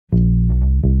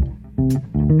It's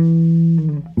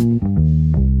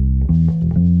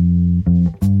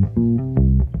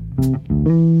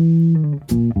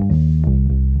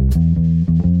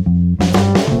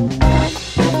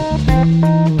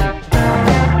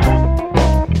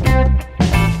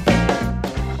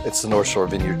the North Shore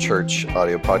Vineyard Church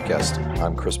audio podcast.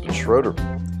 I'm Crispin Schroeder.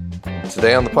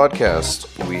 Today on the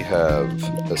podcast, we have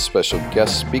a special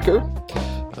guest speaker,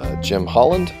 Jim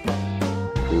Holland,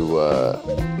 who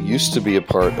used to be a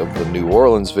part of the New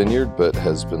Orleans Vineyard, but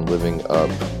has been living up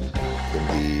in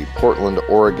the Portland,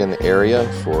 Oregon area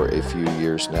for a few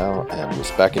years now, and was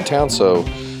back in town. So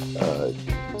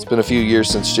it's been a few years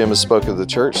since Jim has spoken to the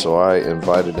church, so I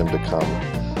invited him to come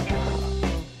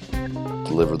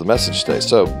deliver the message today.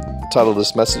 So the title of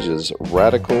this message is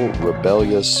Radical,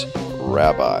 Rebellious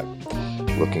Rabbi.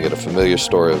 Looking at a familiar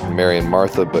story of Mary and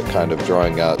Martha, but kind of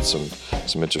drawing out some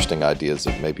interesting ideas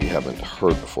that maybe you haven't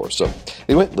heard before. So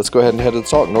anyway, let's go ahead and head to the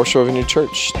talk. North Shore Vineyard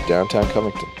Church, downtown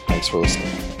Covington. Thanks for listening.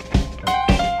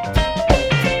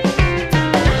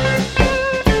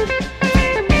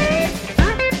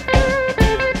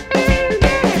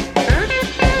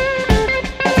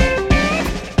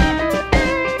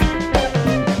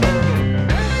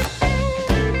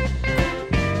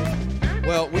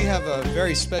 Well, we have a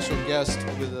very special guest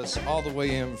with us all the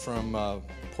way in from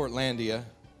Portlandia,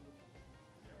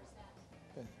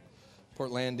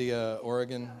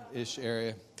 Oregon-ish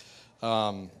area.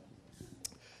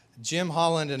 Jim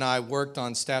Holland and I worked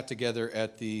on staff together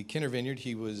at the Kinder Vineyard.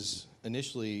 He was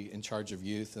initially in charge of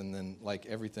youth, and then, like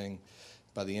everything,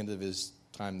 by the end of his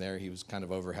time there, he was kind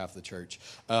of over half the church.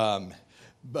 But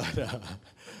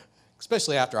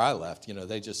especially after I left,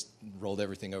 they just rolled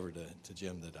everything over to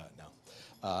Jim that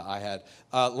I had.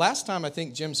 Last time I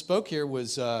think Jim spoke here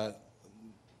was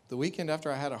the weekend after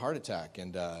I had a heart attack,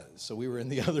 and so we were in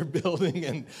the other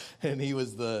building, and he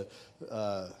was the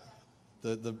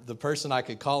person I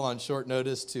could call on short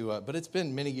notice to. But it's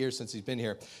been many years since he's been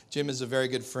here. Jim is a very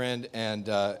good friend and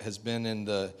has been in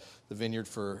the vineyard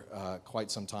for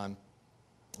quite some time,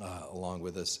 along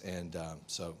with us, and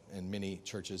so in many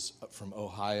churches from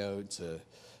Ohio to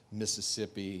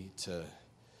Mississippi to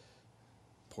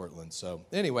Portland. So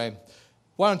anyway,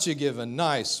 why don't you give a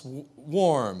nice,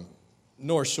 warm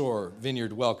North Shore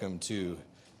Vineyard welcome to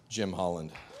Jim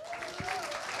Holland.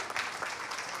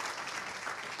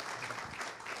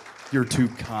 You're too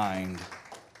kind.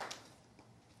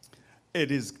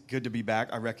 It is good to be back.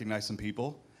 I recognize some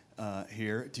people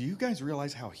here. Do you guys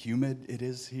realize how humid it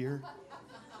is here?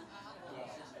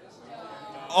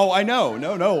 Oh, I know.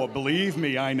 No, believe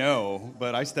me, I know.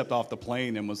 But I stepped off the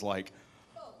plane and was like,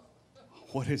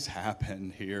 what has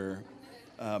happened here?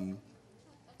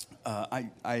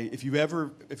 If you've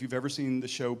ever seen the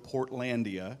show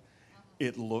Portlandia,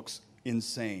 it looks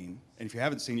insane. And if you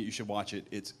haven't seen it, you should watch it.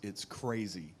 It's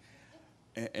crazy,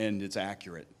 and it's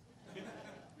accurate.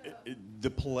 The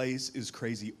place is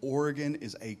crazy. Oregon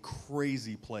is a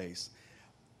crazy place.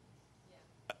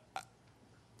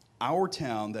 Our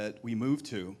town that we moved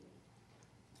to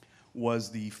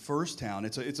was the first town.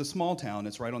 It's a small town.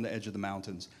 It's right on the edge of the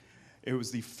mountains. It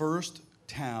was the first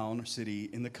town or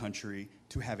city in the country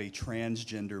to have a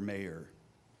transgender mayor.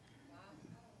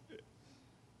 Wow.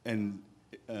 And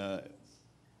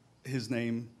his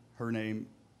name, her name,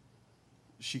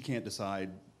 she can't decide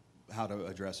how to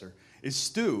address her, is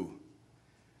Stu.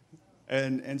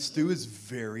 And Stu is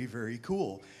very, very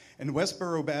cool. And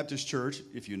Westboro Baptist Church,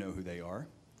 if you know who they are,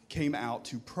 came out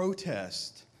to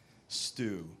protest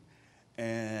Stu.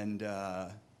 And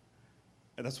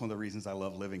that's one of the reasons I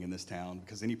love living in this town,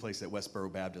 because any place that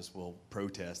Westboro Baptist will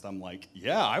protest, I'm like,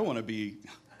 yeah, I want to be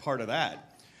part of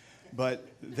that. But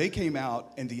they came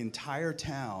out, and the entire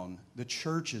town, the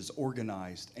churches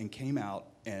organized and came out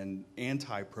and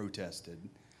anti-protested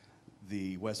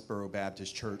the Westboro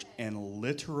Baptist Church and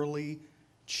literally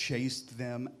chased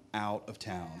them out of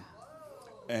town.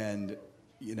 And,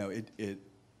 it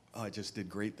just did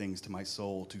great things to my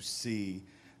soul to see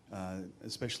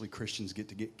especially Christians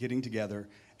getting together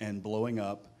and blowing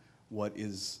up what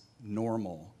is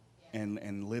normal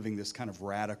and living this kind of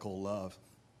radical love.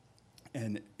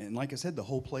 And like I said, the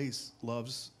whole place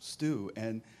loves Stu.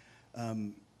 And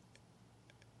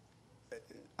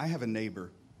I have a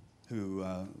neighbor who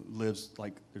lives,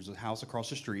 there's a house across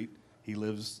the street. He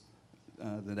lives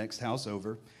the next house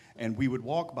over. And we would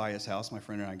walk by his house, my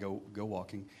friend and I go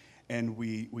walking, and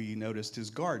we noticed his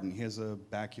garden. He has a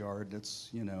backyard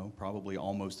that's, probably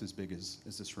almost as big as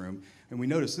this room. And we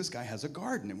noticed this guy has a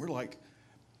garden, and we're like,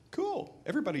 cool.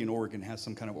 Everybody in Oregon has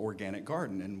some kind of organic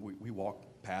garden. And we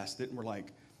walked past it, and we're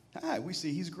like, we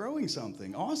see he's growing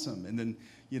something. Awesome. And then,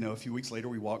 a few weeks later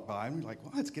we walk by and we're like,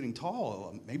 wow, it's getting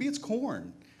tall. Maybe it's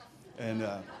corn.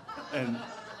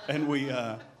 And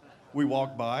we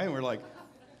walk by and we're like,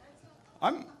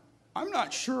 I'm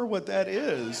not sure what that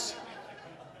is.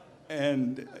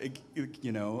 And, a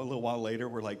little while later,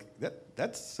 we're like,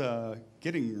 that's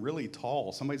getting really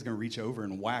tall. Somebody's going to reach over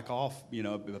and whack off,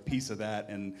 a piece of that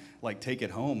and, take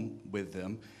it home with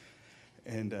them.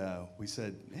 And we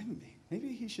said,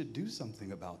 maybe he should do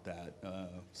something about that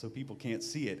so people can't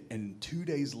see it. And 2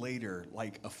 days later,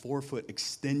 a 4-foot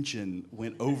extension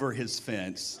went over his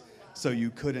fence so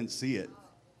you couldn't see it.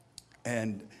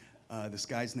 And this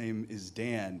guy's name is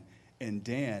Dan. And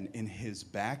Dan, in his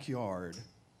backyard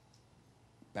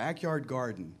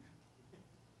garden,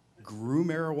 grew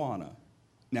marijuana.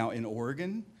 Now, in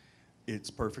Oregon, it's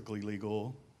perfectly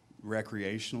legal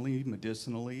recreationally,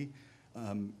 medicinally.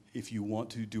 If you want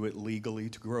to do it legally,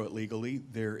 to grow it legally,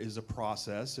 there is a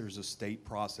process. There's a state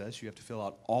process. You have to fill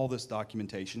out all this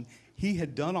documentation. He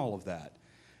had done all of that.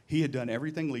 He had done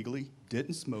everything legally,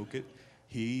 didn't smoke it.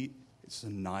 It's a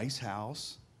nice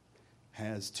house,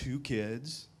 has 2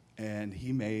 kids, and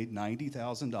he made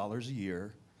 $90,000 a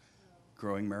year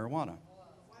growing marijuana.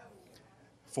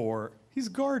 He's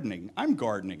gardening. I'm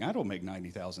gardening. I don't make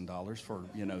 $90,000 for,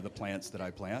 the plants that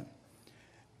I plant.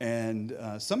 And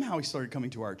somehow he started coming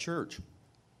to our church.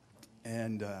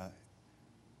 And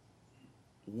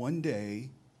one day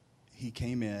he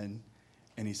came in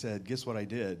and he said, guess what I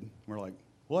did? We're like,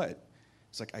 what?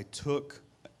 It's like, I took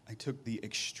the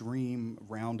extreme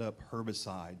Roundup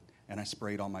herbicide and I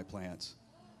sprayed on my plants.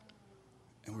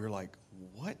 And we were like,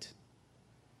 what?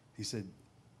 He said,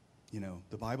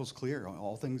 the Bible's clear.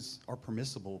 All things are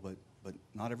permissible, but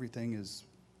not everything is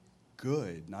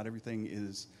good. Not everything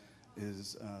is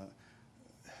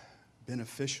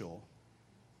beneficial.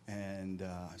 And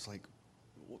I was like,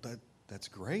 well, that's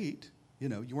great.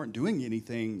 You weren't doing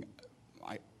anything,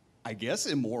 I guess,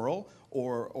 immoral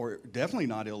or definitely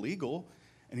not illegal.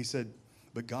 And he said,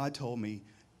 but God told me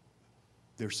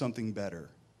there's something better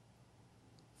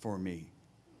for me.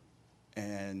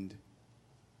 And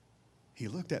he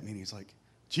looked at me and he's like,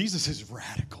 Jesus is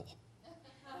radical.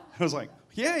 I was like,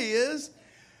 yeah, he is.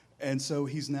 And so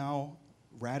he's now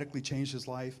radically changed his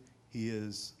life.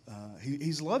 He's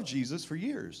loved Jesus for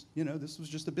years. This was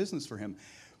just a business for him.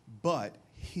 But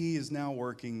he is now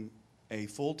working a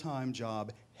full-time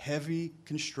job, heavy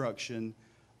construction,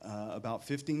 about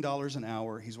 $15 an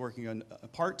hour. He's working on a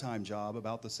part-time job,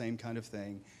 about the same kind of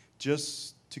thing,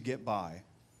 just to get by.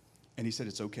 And he said,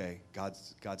 it's okay.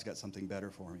 God's got something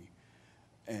better for me.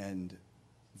 And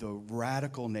the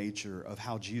radical nature of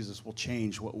how Jesus will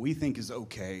change what we think is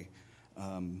okay,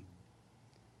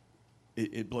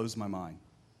 it blows my mind.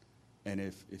 And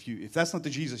if that's not the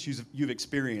Jesus you've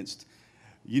experienced,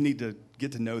 you need to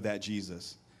get to know that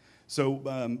Jesus. So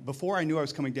before I knew I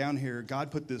was coming down here,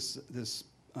 God put this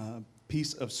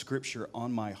piece of scripture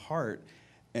on my heart,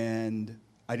 and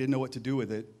I didn't know what to do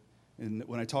with it. And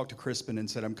when I talked to Crispin and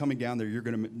said, I'm coming down there, you're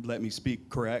going to let me speak,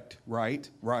 correct? Right?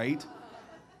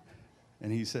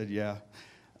 And he said, yeah.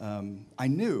 I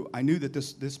knew that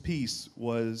this piece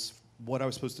was what I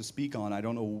was supposed to speak on. I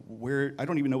don't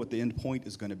even know what the end point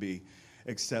is going to be,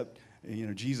 except,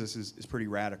 Jesus is pretty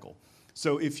radical.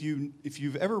 So if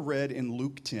you've ever read in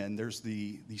Luke 10, there's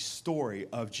the story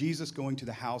of Jesus going to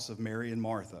the house of Mary and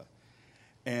Martha.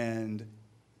 And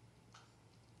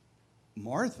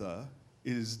Martha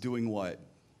is doing what?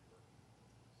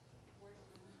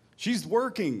 She's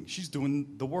working. She's doing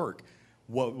the work.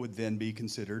 What would then be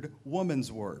considered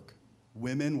woman's work.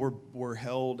 Women were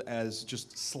held as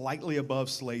just slightly above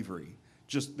slavery.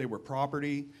 They were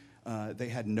property. They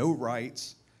had no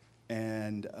rights.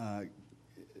 And,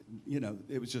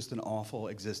 it was just an awful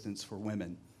existence for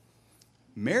women.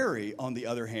 Mary, on the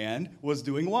other hand, was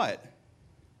doing what?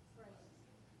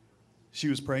 She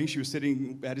was praying. She was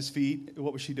sitting at his feet.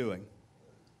 What was she doing?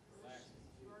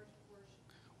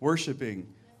 Worshiping,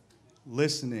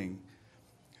 listening.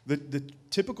 The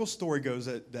typical story goes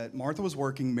that Martha was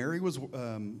working, Mary was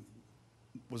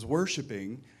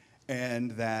worshiping,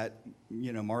 and that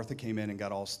Martha came in and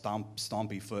got all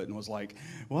stompy foot and was like,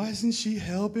 "Why isn't she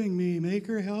helping me? Make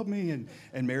her help me."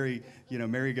 And Mary,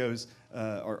 Mary goes,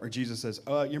 or Jesus says,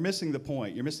 "You're missing the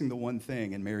point. You're missing the one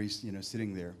thing." And Mary's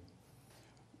sitting there.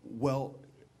 Well,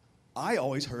 I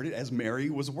always heard it as Mary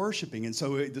was worshiping, and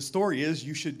so the story is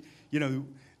you should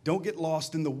don't get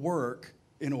lost in the work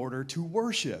in order to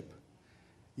worship.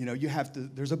 You have to,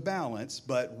 there's a balance,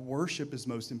 but worship is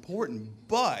most important.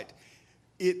 But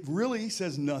it really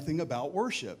says nothing about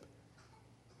worship.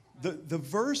 The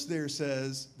verse there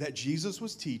says that Jesus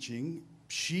was teaching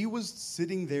she was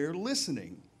sitting there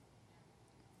listening.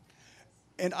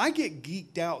 And I get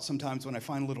geeked out sometimes when I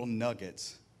find little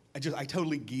nuggets. I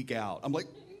totally geek out. I'm like,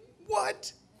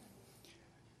 what?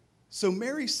 So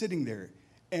Mary's sitting there,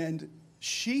 and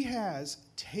she has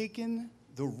taken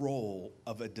the role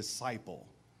of a disciple.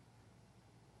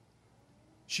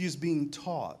 She is being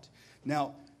taught.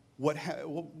 Now, what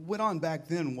went on back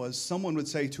then was someone would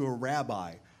say to a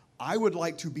rabbi, I would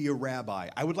like to be a rabbi.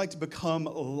 I would like to become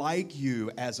like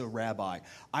you as a rabbi.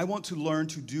 I want to learn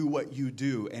to do what you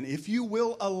do. And if you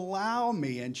will allow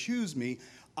me and choose me,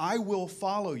 I will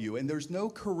follow you. And there's no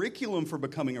curriculum for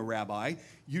becoming a rabbi.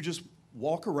 You just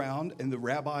walk around and the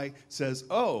rabbi says,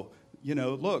 oh,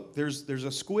 look, there's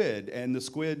a squid. And the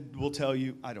squid will tell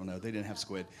you, I don't know, they didn't have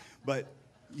squid. But,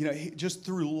 just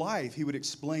through life, he would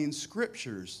explain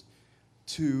scriptures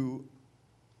to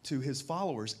his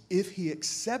followers if he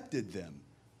accepted them.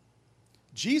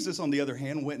 Jesus, on the other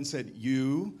hand, went and said,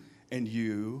 you and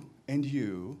you and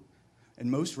you. And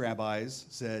most rabbis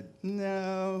said,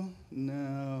 no,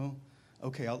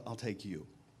 okay, I'll take you.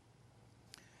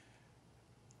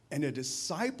 And a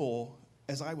disciple,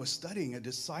 as I was studying, a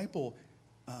disciple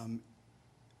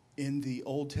in the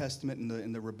Old Testament,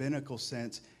 in the rabbinical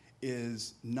sense,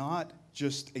 is not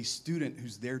just a student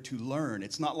who's there to learn.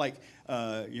 It's not like,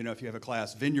 if you have a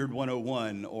class, Vineyard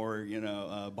 101 or,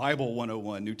 Bible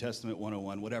 101, New Testament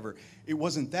 101, whatever. It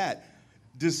wasn't that.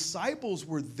 Disciples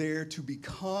were there to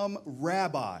become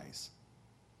rabbis.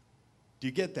 Do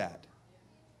you get that?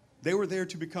 They were there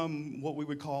to become what we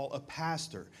would call a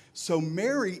pastor. So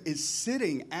Mary is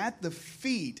sitting at the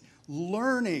feet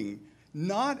learning,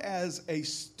 not as a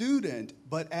student,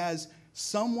 but as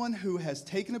someone who has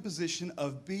taken a position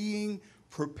of being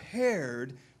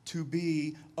prepared to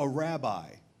be a rabbi.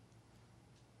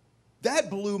 That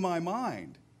blew my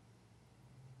mind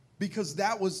because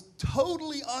that was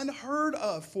totally unheard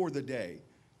of for the day.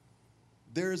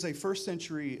 There is a first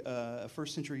century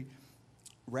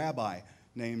rabbi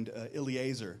named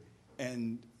Eliezer,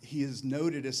 and he is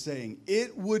noted as saying,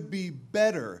 it would be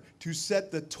better to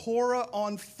set the Torah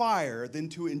on fire than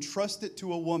to entrust it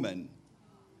to a woman.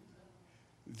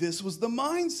 This was the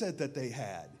mindset that they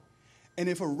had. And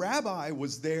if a rabbi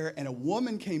was there and a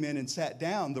woman came in and sat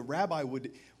down, the rabbi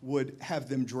would have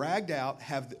them dragged out,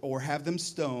 have them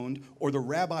stoned, or the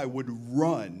rabbi would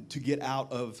run to get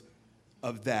out of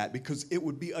that, because it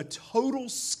would be a total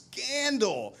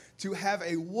scandal to have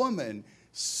a woman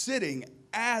sitting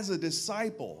as a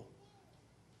disciple.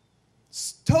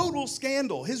 Total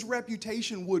scandal. His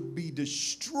reputation would be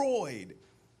destroyed.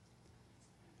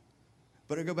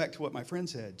 But I go back to what my friend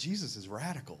said. Jesus is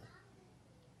radical.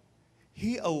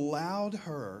 He allowed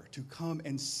her to come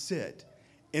and sit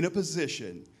in a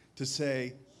position to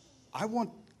say, I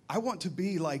want to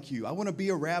be like you. I want to be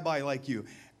a rabbi like you.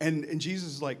 And Jesus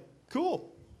is like,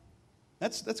 cool.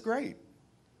 That's great.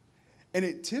 And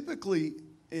it typically,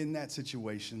 in that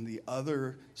situation, the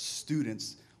other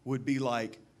students would be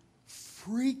like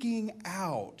freaking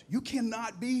out. You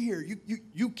cannot be here.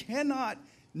 You cannot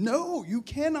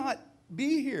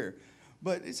be here.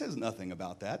 But it says nothing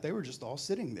about that. They were just all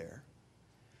sitting there.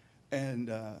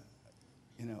 And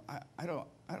I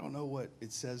don't know what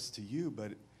it says to you,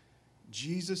 but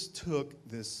Jesus took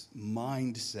this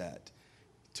mindset,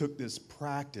 took this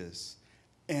practice,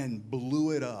 and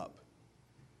blew it up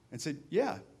and said,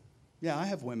 yeah, I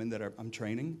have women that I'm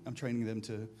training. I'm training them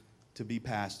to be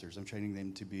pastors. I'm training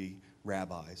them to be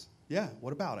rabbis. Yeah,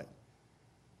 what about it?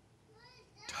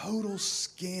 Total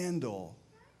scandal.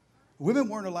 Women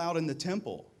weren't allowed in the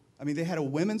temple. I mean, they had a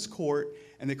women's court,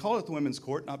 and they called it the women's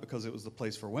court, not because it was the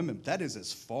place for women. But that is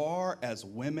as far as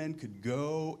women could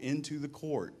go into the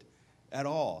court at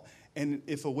all. And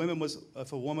if a woman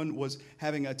was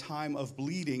having a time of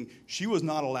bleeding, she was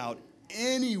not allowed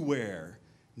anywhere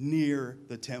near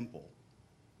the temple.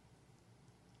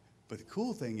 But the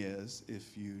cool thing is,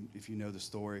 if you know the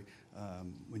story,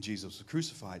 when Jesus was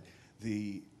crucified,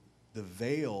 the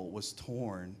veil was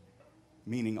torn,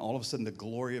 meaning all of a sudden the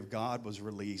glory of God was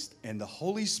released, and the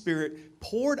Holy Spirit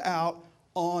poured out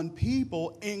on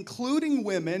people, including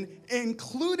women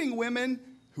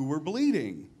who were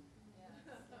bleeding.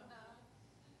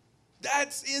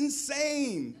 That's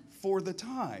insane for the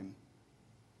time.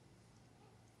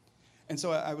 And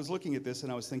so I was looking at this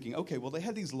and I was thinking, okay, well, they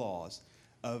had these laws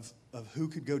of who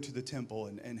could go to the temple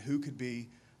and who could be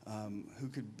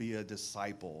a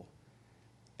disciple.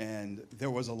 And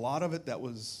there was a lot of it that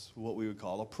was what we would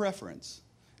call a preference.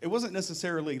 It wasn't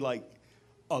necessarily like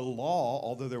a law,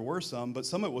 although there were some, but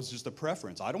some of it was just a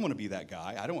preference. I don't want to be that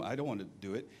guy. I don't want to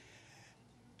do it.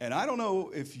 And I don't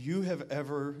know if you have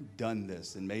ever done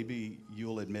this, and maybe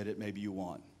you'll admit it, maybe you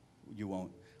won't. you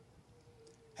won't.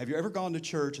 Have you ever gone to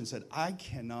church and said, I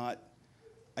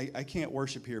can't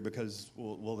worship here because,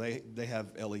 well, they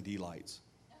have LED lights.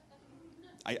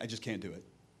 I just can't do it.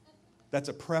 That's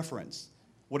a preference.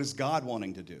 What is God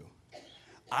wanting to do?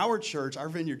 Our church, our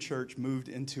Vineyard Church, moved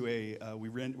into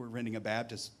we're renting a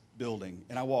Baptist building,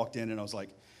 and I walked in and I was like,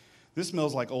 this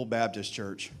smells like old Baptist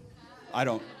church. I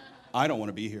don't want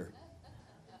to be here.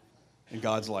 And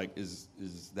God's like, is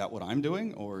that what I'm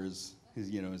doing, or is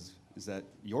that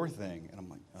your thing? And I'm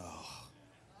like, oh.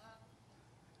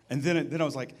 And then I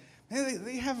was like, man,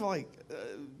 they have like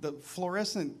the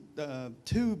fluorescent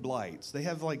tube lights. They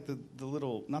have like the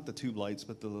little, not the tube lights,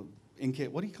 but the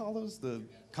what do you call those? The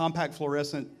compact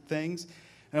fluorescent things.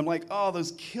 And I'm like, oh,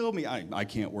 those kill me. I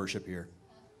can't worship here.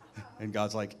 And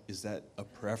God's like, is that a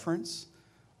preference,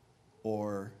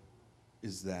 or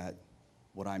is that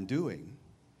what I'm doing?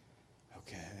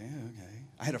 Okay.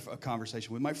 I had a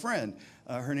conversation with my friend.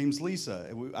 Her name's Lisa.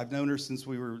 I've known her since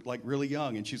we were like really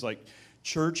young, and she's like,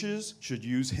 churches should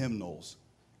use hymnals.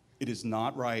 It is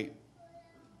not right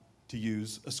to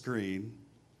use a screen.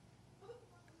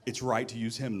 It's right to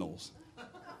use hymnals.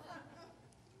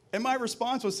 And my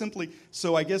response was simply,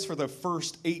 so I guess for the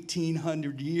first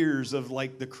 1,800 years of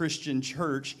like the Christian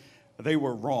church, they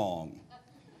were wrong.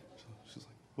 So she's like,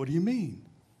 what do you mean?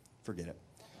 Forget it.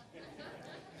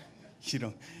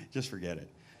 Just forget it.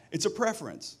 It's a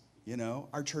preference.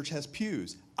 Our church has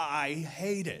pews. I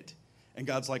hate it. And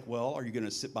God's like, well, are you going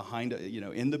to sit behind,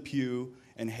 in the pew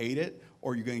and hate it?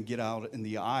 Or are you going to get out in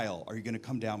the aisle? Are you going to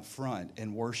come down front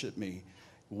and worship me?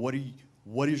 What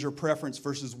is your preference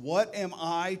versus what am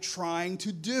I trying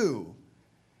to do?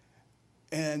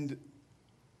 And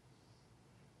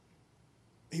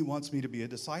he wants me to be a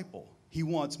disciple. He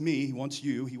wants me, he wants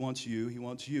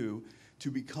you to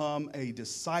become a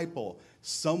disciple,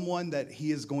 someone that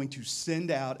he is going to send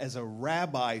out as a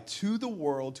rabbi to the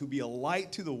world, to be a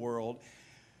light to the world,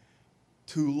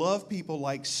 to love people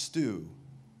like Stu,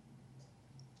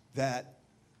 that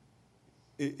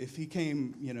if he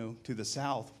came, to the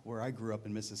South, where I grew up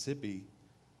in Mississippi,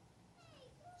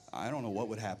 I don't know what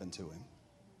would happen to him.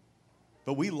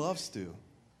 But we love Stu.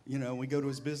 We go to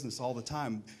his business all the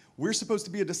time. We're supposed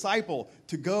to be a disciple,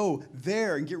 to go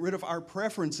there and get rid of our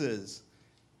preferences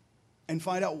and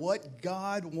find out what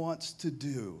God wants to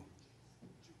do.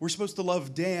 We're supposed to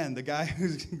love Dan, the guy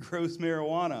who grows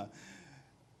marijuana.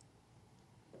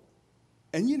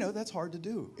 And that's hard to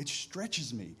do. It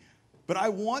stretches me. But I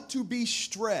want to be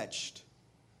stretched.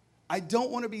 I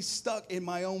don't want to be stuck in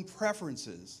my own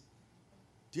preferences.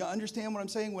 Do you understand what I'm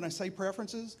saying when I say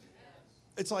preferences?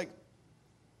 It's like,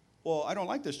 well, I don't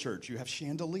like this church. You have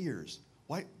chandeliers.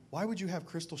 Why would you have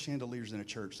crystal chandeliers in a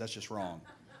church? That's just wrong.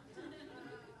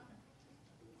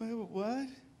 Wait, what?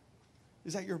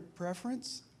 Is that your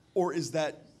preference? Or is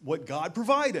that what God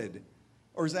provided?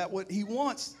 Or is that what he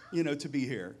wants, to be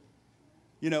here?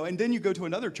 And then you go to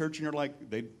another church and you're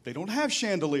like, they don't have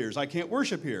chandeliers. I can't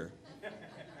worship here.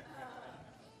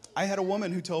 I had a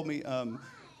woman who told me,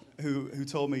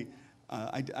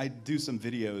 I do some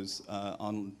videos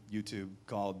on YouTube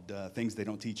called Things They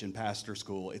Don't Teach in Pastor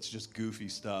School. It's just goofy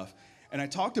stuff. And I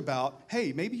talked about,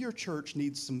 hey, maybe your church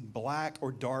needs some black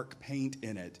or dark paint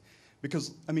in it.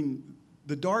 Because,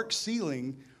 the dark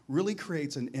ceiling really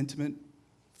creates an intimate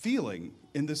feeling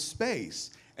in this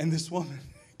space. And this woman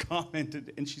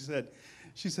commented, and she said,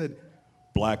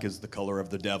 black is the color of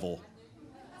the devil.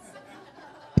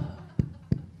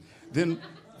 Then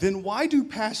why do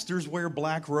pastors wear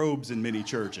black robes in many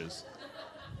churches?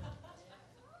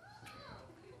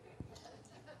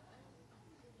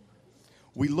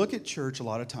 We look at church a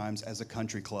lot of times as a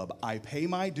country club. I pay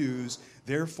my dues,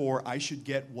 therefore I should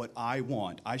get what I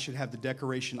want. I should have the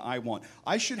decoration I want.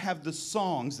 I should have the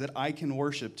songs that I can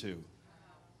worship to.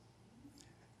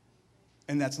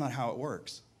 And that's not how it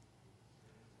works.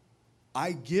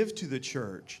 I give to the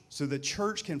church so the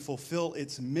church can fulfill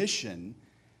its mission,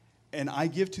 and I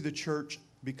give to the church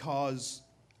because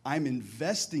I'm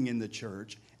investing in the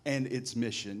church and its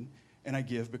mission, and I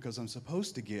give because I'm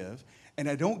supposed to give, and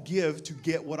I don't give to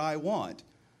get what I want.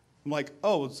 I'm like,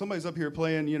 oh, somebody's up here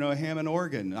playing, a Hammond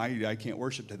organ. I can't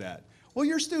worship to that. Well,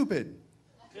 you're stupid.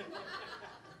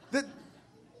 That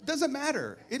doesn't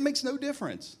matter. It makes no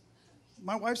difference.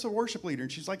 My wife's a worship leader,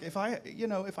 and she's like, if I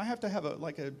have to have a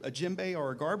djembe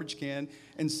or a garbage can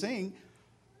and sing,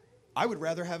 I would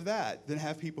rather have that than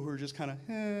have people who are just kind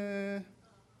of,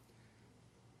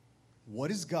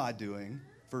 What is God doing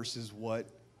versus what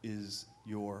is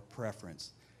your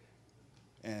preference?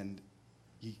 And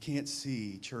you can't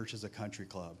see church as a country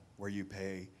club where you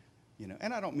pay,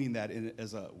 And I don't mean that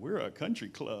as we're a country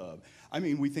club. I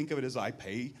mean, we think of it as I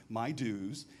pay my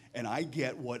dues and I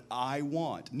get what I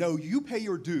want. No, you pay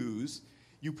your dues,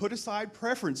 you put aside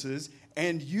preferences,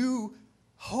 and you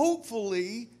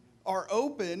hopefully are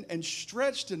open and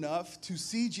stretched enough to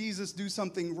see Jesus do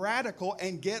something radical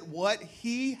and get what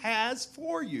he has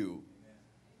for you.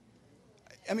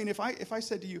 I mean, if I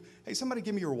said to you, hey, somebody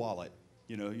give me your wallet,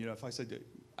 if I said,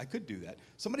 I could do that.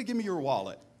 Somebody give me your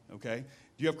wallet, okay?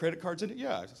 Do you have credit cards in it?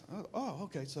 Yeah. Oh,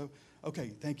 okay. So,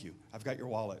 okay, thank you. I've got your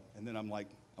wallet. And then I'm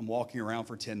walking around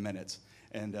for 10 minutes,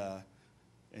 and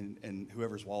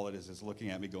whoever's wallet is looking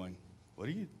at me going, what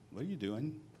are you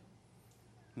doing?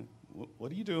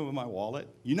 What are you doing with my wallet?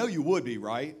 You would be,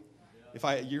 right?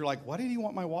 You're like, why did he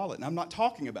want my wallet? And I'm not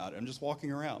talking about it. I'm just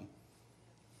walking around.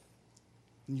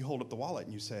 And you hold up the wallet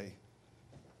and you say,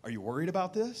 are you worried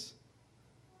about this?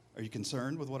 Are you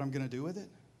concerned with what I'm going to do with it?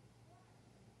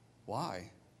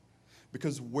 Why?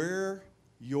 Because where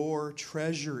your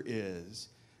treasure is,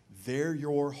 there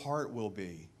your heart will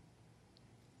be.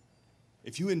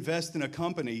 If you invest in a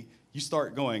company, you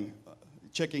start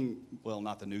checking,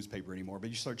 not the newspaper anymore, but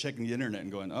you start checking the internet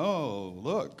and going, oh,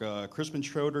 look,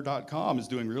 CrispinSchroeder.com is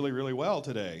doing really, really well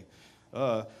today.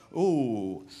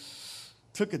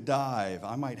 Took a dive.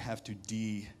 I might have to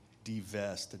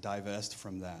divest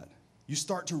from that. You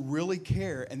start to really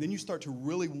care, and then you start to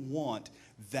really want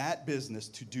that business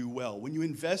to do well. When you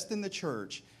invest in the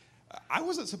church, I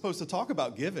wasn't supposed to talk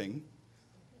about giving.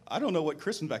 I don't know what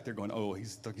Crispin's back there going, oh,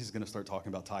 he's going to start talking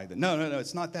about tithing. No,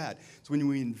 it's not that. It's when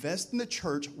we invest in the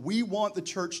church, we want the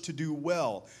church to do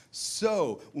well.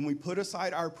 So when we put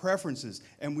aside our preferences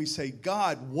and we say,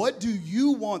 God, what do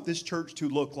you want this church to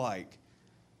look like?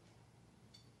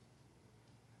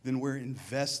 Then we're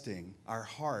investing our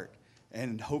heart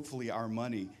and hopefully our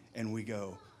money, and we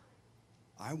go,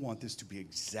 I want this to be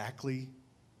exactly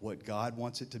what God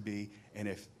wants it to be, and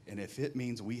if it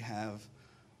means we have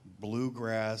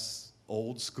bluegrass,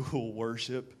 old school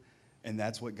worship, and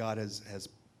that's what God has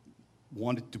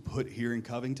wanted to put here in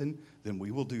Covington, then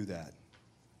we will do that.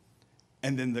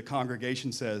 And then the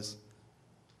congregation says,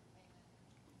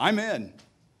 I'm in,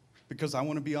 because I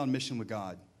want to be on mission with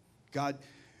God. God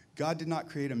did not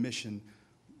create a mission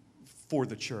for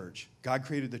the church. God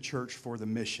created the church for the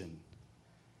mission.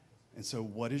 And so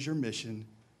what is your mission?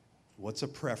 What's a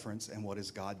preference? And what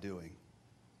is God doing?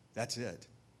 That's it.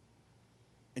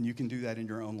 And you can do that in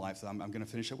your own life. So I'm going to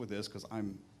finish up with this because I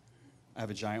have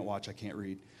a giant watch. I can't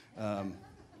read.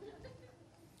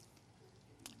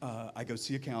 I go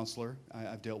see a counselor.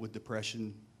 I've dealt with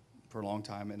depression for a long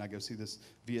time, and I go see this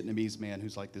Vietnamese man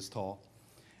who's like this tall.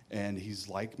 And he's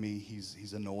like me.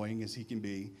 He's annoying as he can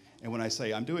be. And when I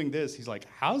say, I'm doing this, he's like,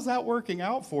 how's that working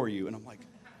out for you? And I'm like,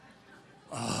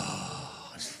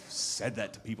 I've said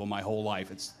that to people my whole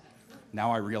life.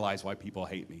 Now I realize why people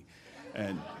hate me.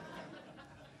 And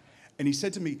he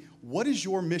said to me, what is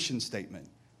your mission statement?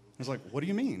 I was like, what do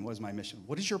you mean? What is my mission?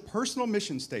 What is your personal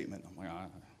mission statement? I'm like,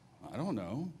 I don't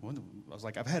know. I was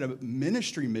like, I've had a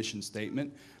ministry mission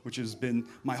statement, which has been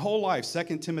my whole life,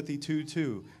 2 Timothy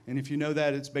 2:2. And if you know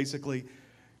that, it's basically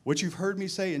what you've heard me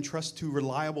say, entrust to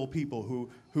reliable people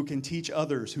who can teach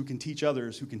others, who can teach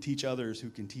others, who can teach others, who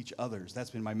can teach others.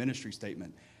 That's been my ministry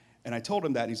statement. And I told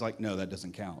him that, and he's like, no, that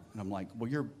doesn't count. And I'm like, well,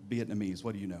 you're Vietnamese.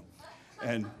 What do you know?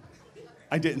 And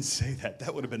I didn't say that.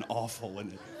 That would have been awful,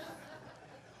 wouldn't it?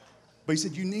 But he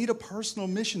said, you need a personal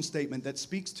mission statement that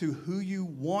speaks to who you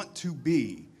want to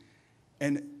be.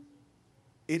 And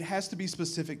it has to be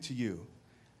specific to you.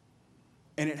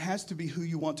 And it has to be who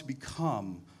you want to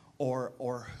become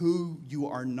or who you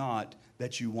are not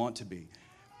that you want to be.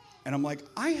 And I'm like,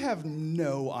 I have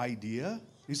no idea.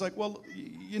 He's like, well,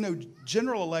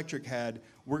 General Electric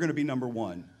we're going to be number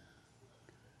one.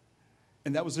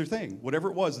 And that was their thing. Whatever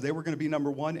it was, they were going to be number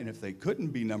one. And if they couldn't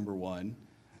be number one,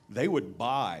 they would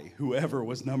buy whoever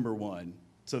was number one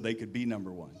so they could be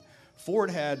number one.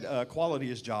 Ford had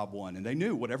quality as job one, and they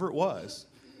knew whatever it was,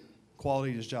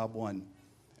 quality is job one.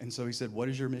 And so he said, what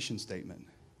is your mission statement?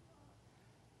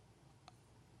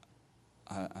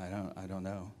 I don't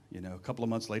know. A couple of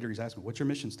months later, he's asking, what's your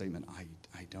mission statement?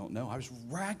 I don't know. I was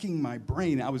racking my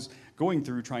brain. I was going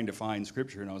through trying to find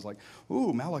scripture, and I was like,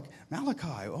 ooh, Malachi,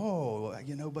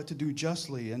 but to do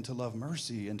justly and to love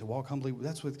mercy and to walk humbly,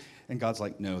 and God's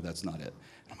like, no, that's not it.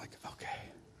 And I'm like, okay.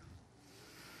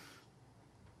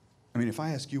 I mean, if I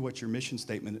ask you what your mission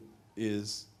statement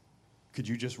is, could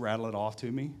you just rattle it off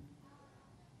to me?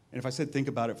 And if I said, think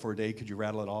about it for a day, could you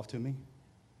rattle it off to me?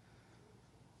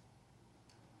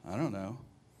 I don't know.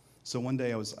 So one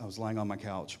day I was lying on my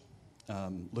couch,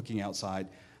 looking outside.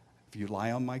 If you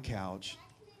lie on my couch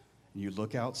and you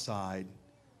look outside,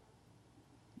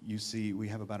 you see we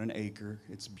have about an acre.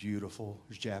 It's beautiful.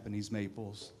 There's Japanese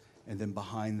maples. And then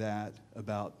behind that,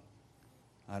 about,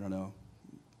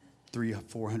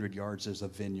 300-400 yards, there's a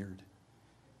vineyard.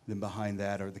 Then behind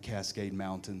that are the Cascade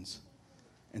Mountains.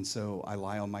 And so I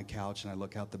lie on my couch and I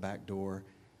look out the back door,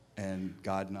 and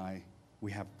God and I,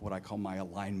 we have what I call my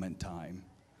alignment time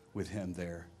with him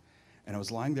there. And I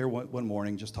was lying there one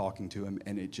morning just talking to him,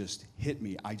 and it just hit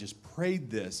me. I just prayed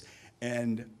this,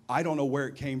 and I don't know where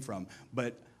it came from,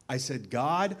 but I said,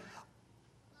 God,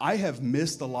 I have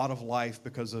missed a lot of life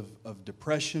because of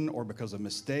depression or because of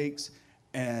mistakes,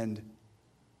 and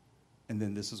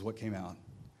then this is what came out.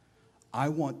 I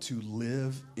want to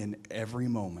live in every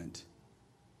moment,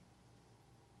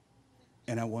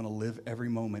 and I want to live every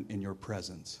moment in your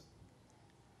presence.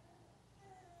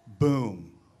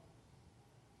 Boom.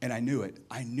 And I knew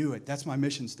it. That's my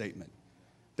mission statement.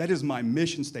 That is my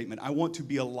mission statement. I want to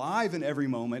be alive in every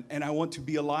moment, and I want to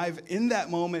be alive in that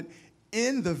moment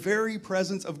in the very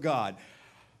presence of God.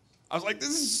 I was like, this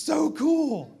is so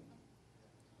cool.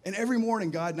 And every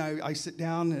morning, God and I sit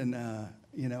down and,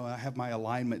 I have my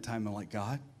alignment time. I'm like,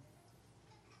 God,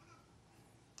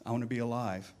 I want to be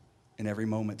alive in every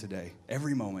moment today.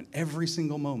 Every moment, every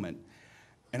single moment.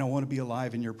 And I want to be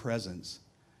alive in your presence.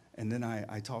 And then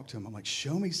I talk to him. I'm like,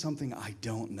 show me something I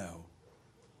don't know.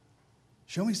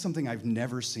 Show me something I've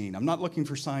never seen. I'm not looking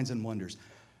for signs and wonders.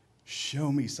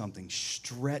 Show me something.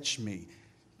 Stretch me.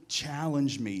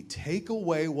 Challenge me. Take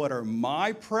away what are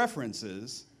my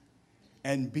preferences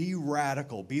and be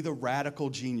radical. Be the radical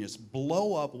genius.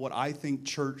 Blow up what I think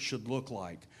church should look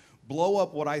like. Blow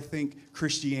up what I think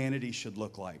Christianity should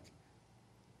look like.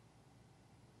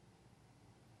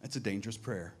 That's a dangerous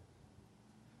prayer.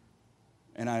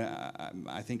 And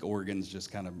I think Oregon's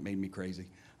just kind of made me crazy.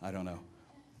 I don't know.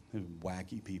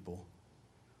 Wacky people.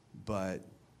 But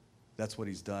that's what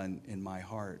he's done in my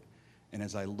heart. And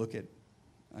as I look at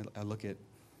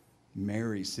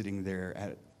Mary sitting there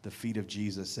at the feet of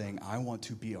Jesus saying, I want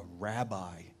to be a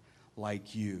rabbi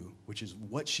like you, which is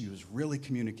what she was really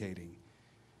communicating.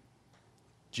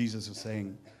 Jesus was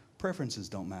saying, preferences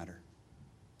don't matter.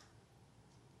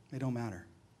 They don't matter.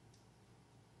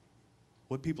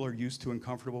 What people are used to and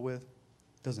comfortable with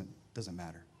doesn't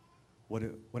matter.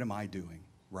 What am I doing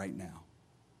right now?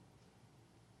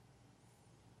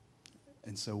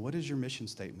 And so what is your mission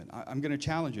statement? I'm going to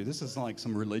challenge you. This isn't like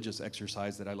some religious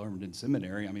exercise that I learned in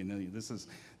seminary. I mean, this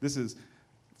is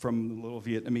from the little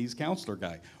Vietnamese counselor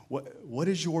guy. What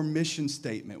is your mission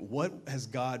statement? What has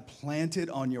God planted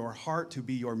on your heart to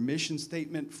be your mission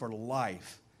statement for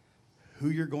life? Who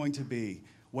you're going to be,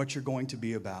 what you're going to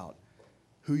be about,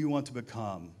 who you want to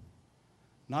become.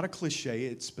 Not a cliche,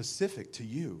 it's specific to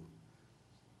you.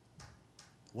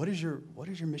 What is your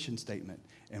mission statement?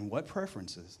 And what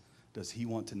preferences does he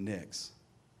want to nix?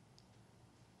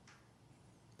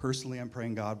 Personally, I'm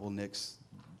praying God will nix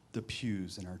the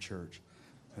pews in our church,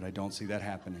 but I don't see that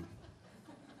happening.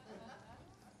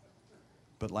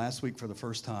 But last week, for the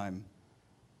first time,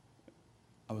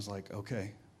 I was like,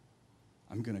 okay,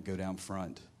 I'm going to go down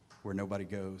front where nobody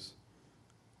goes,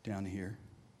 down here.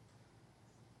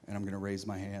 And I'm going to raise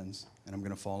my hands, and I'm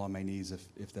going to fall on my knees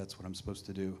if that's what I'm supposed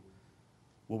to do.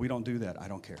 Well, we don't do that. I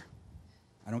don't care.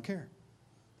 I don't care.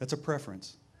 That's a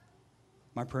preference.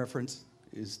 My preference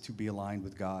is to be aligned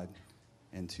with God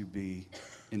and to be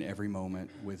in every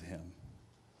moment with him.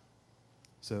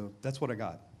 So that's what I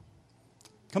got.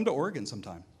 Come to Oregon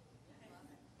sometime.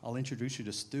 I'll introduce you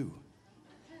to Stu.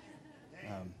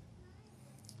 I'm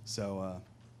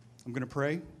going to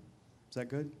pray. Is that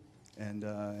good? And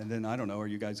then, I don't know, are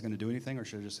you guys going to do anything, or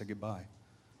should I just say goodbye?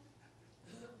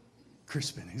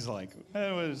 Crispin, he's like,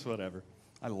 it's whatever.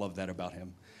 I love that about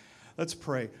him. Let's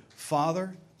pray.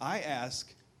 Father, I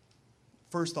ask,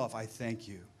 first off, I thank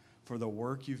you for the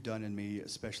work you've done in me,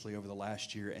 especially over the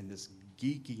last year, and this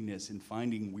geekiness in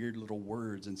finding weird little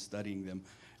words and studying them.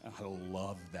 I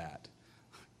love that.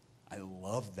 I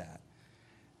love that.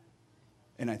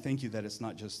 And I thank you that it's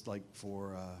not just like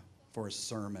for a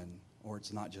sermon, or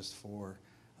it's not just for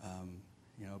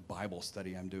Bible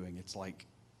study I'm doing. It's like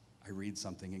I read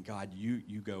something, and God,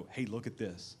 you go, hey, look at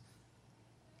this.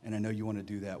 And I know you want to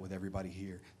do that with everybody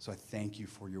here. So I thank you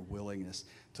for your willingness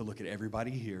to look at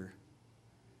everybody here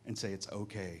and say it's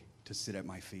okay to sit at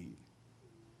my feet,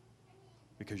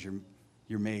 because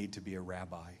you're made to be a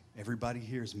rabbi. Everybody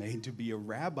here is made to be a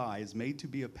rabbi, is made to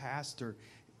be a pastor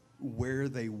where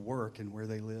they work and where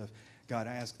they live. God,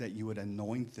 I ask that you would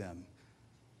anoint them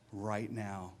right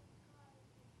now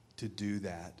to do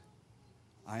that.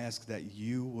 I ask that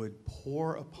you would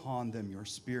pour upon them your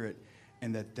spirit,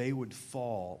 and that they would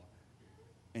fall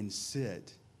and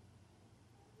sit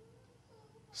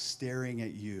staring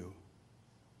at you,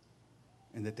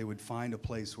 and that they would find a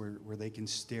place where they can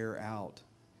stare out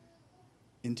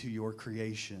into your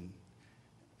creation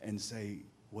and say,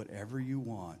 whatever you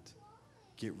want,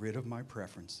 get rid of my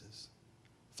preferences.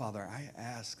 Father, I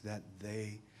ask that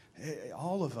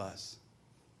all of us,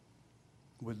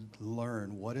 would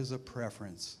learn what is a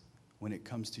preference when it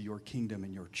comes to your kingdom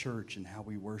and your church and how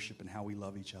we worship and how we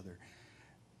love each other.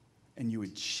 And you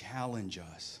would challenge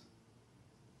us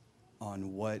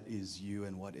on what is you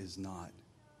and what is not.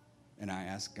 And I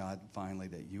ask God finally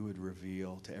that you would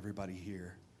reveal to everybody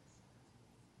here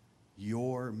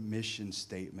your mission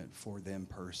statement for them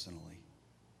personally.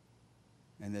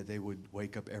 And that they would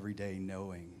wake up every day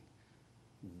knowing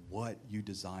what you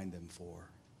designed them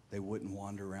for. They wouldn't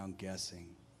wander around guessing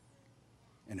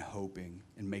and hoping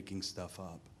and making stuff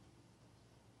up.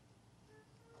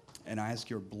 And I ask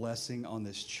your blessing on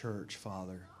this church,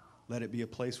 Father. Let it be a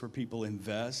place where people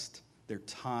invest their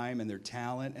time and their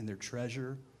talent and their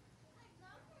treasure.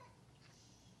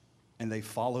 And they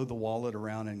follow the wallet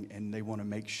around and they want to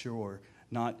make sure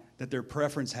not that their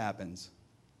preference happens,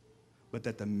 but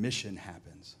that the mission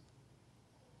happens.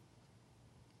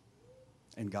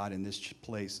 And God, in this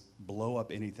place, blow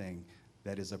up anything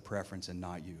that is a preference and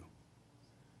not you.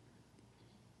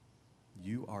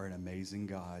 You are an amazing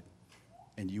God,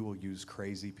 and you will use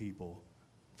crazy people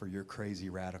for your crazy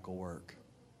radical work,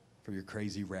 for your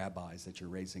crazy rabbis that you're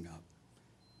raising up.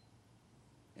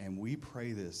 And we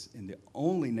pray this in the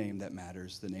only name that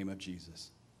matters, the name of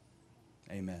Jesus.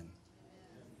 Amen.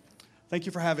 Thank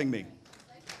you for having me.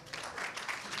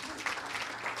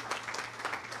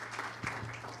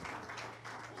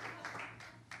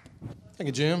 Thank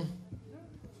you, Jim.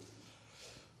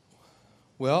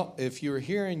 Well, if you're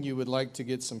here and you would like to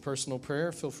get some personal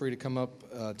prayer, feel free to come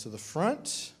up to the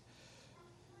front.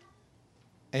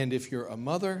 And if you're a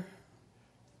mother,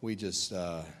 we just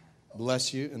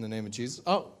bless you in the name of Jesus.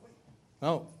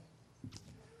 Oh.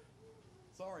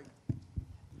 Sorry.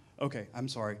 Okay, I'm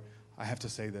sorry. I have to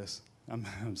say this.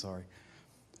 I'm sorry.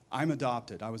 I'm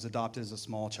adopted. I was adopted as a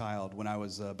small child. When I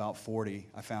was about 40,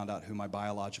 I found out who my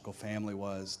biological family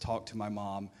was, talked to my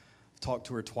mom, talked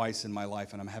to her twice in my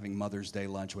life, and I'm having Mother's Day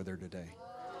lunch with her today.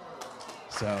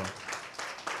 So,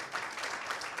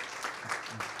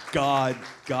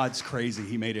 God's crazy.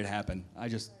 He made it happen. I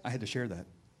had to share that.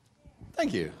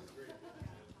 Thank you.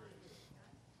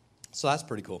 So that's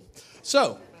pretty cool.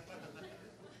 So,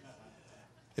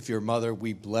 if you're a mother,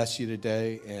 we bless you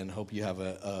today and hope you have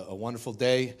a wonderful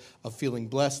day of feeling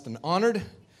blessed and honored.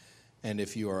 And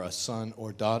if you are a son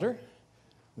or daughter,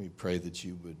 we pray that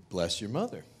you would bless your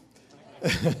mother.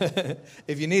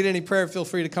 If you need any prayer, feel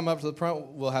free to come up to the front.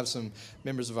 We'll have some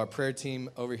members of our prayer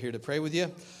team over here to pray with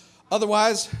you.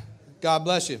 Otherwise, God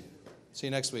bless you. See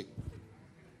you next week.